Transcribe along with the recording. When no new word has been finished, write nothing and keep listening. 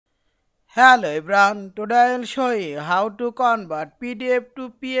Hello everyone, today I will show you how to convert PDF to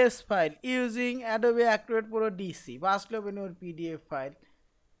PS file using Adobe Acrobat Pro DC. First open your PDF file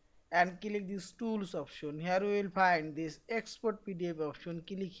and click this tools option. Here we will find this export PDF option.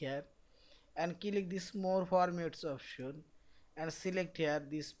 Click here and click this more formats option and select here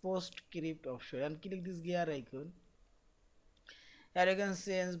this PostScript option and click this gear icon. Here you can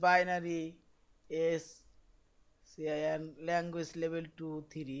change binary S, CIN, language level 2,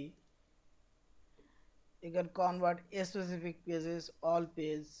 3. You can convert specific pages, all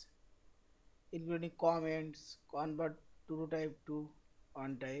pages, including comments, convert to type to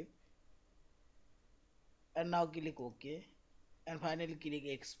on type, and now click OK, and finally click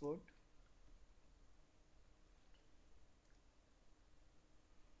export.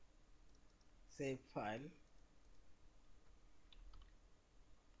 Save file.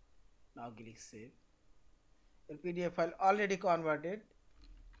 Now click save. Your PDF file already converted.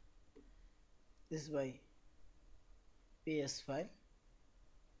 This is by PS file.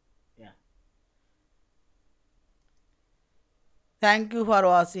 Yeah. Thank you for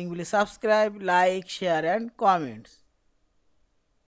watching. Please subscribe, like, share, and comments.